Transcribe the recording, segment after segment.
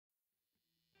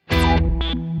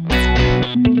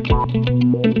As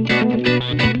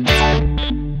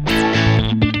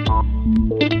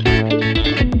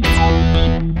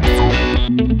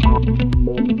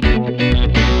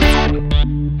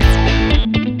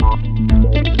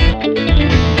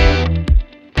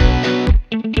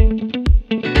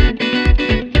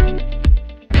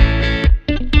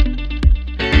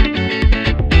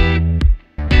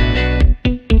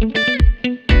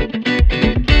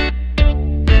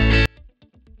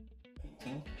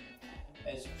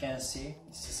you can see,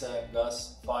 this is a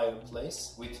gas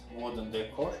fireplace with wooden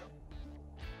decor.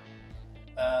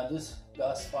 This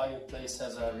gas fireplace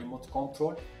has a remote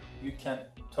control. You can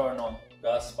turn on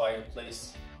gas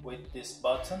fireplace with this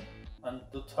button, and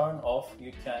to turn off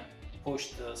you can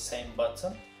push the same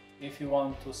button. If you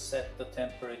want to set the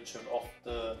temperature of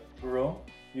the room,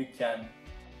 you can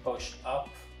push up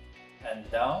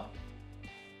and down.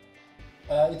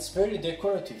 It's very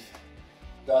decorative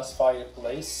gas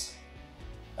fireplace,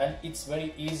 and it's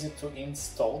very easy to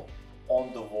install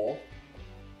on the wall.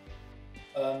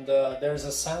 And there's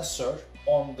a sensor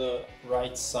on the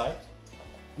right side.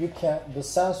 The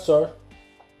sensor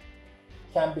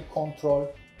can be controlled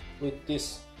with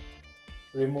this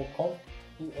remote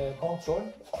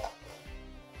control.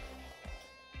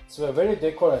 It's a very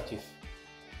decorative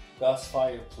gas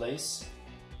fireplace.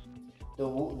 The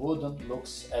wooden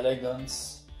looks elegant,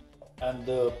 and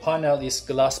the panel is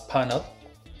glass panel.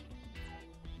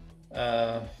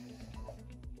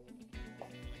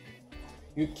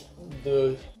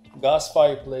 The gas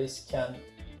fireplace can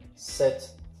set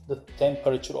the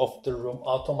temperature of the room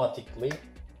automatically.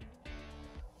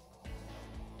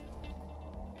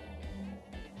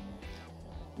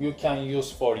 You can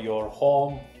use for your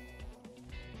home,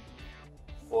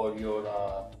 for your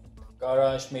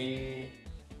garage maybe.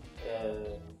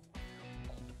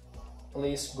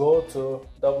 Please go to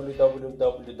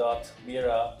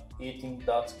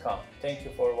www.miraheating.com. Thank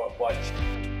you for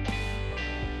watching.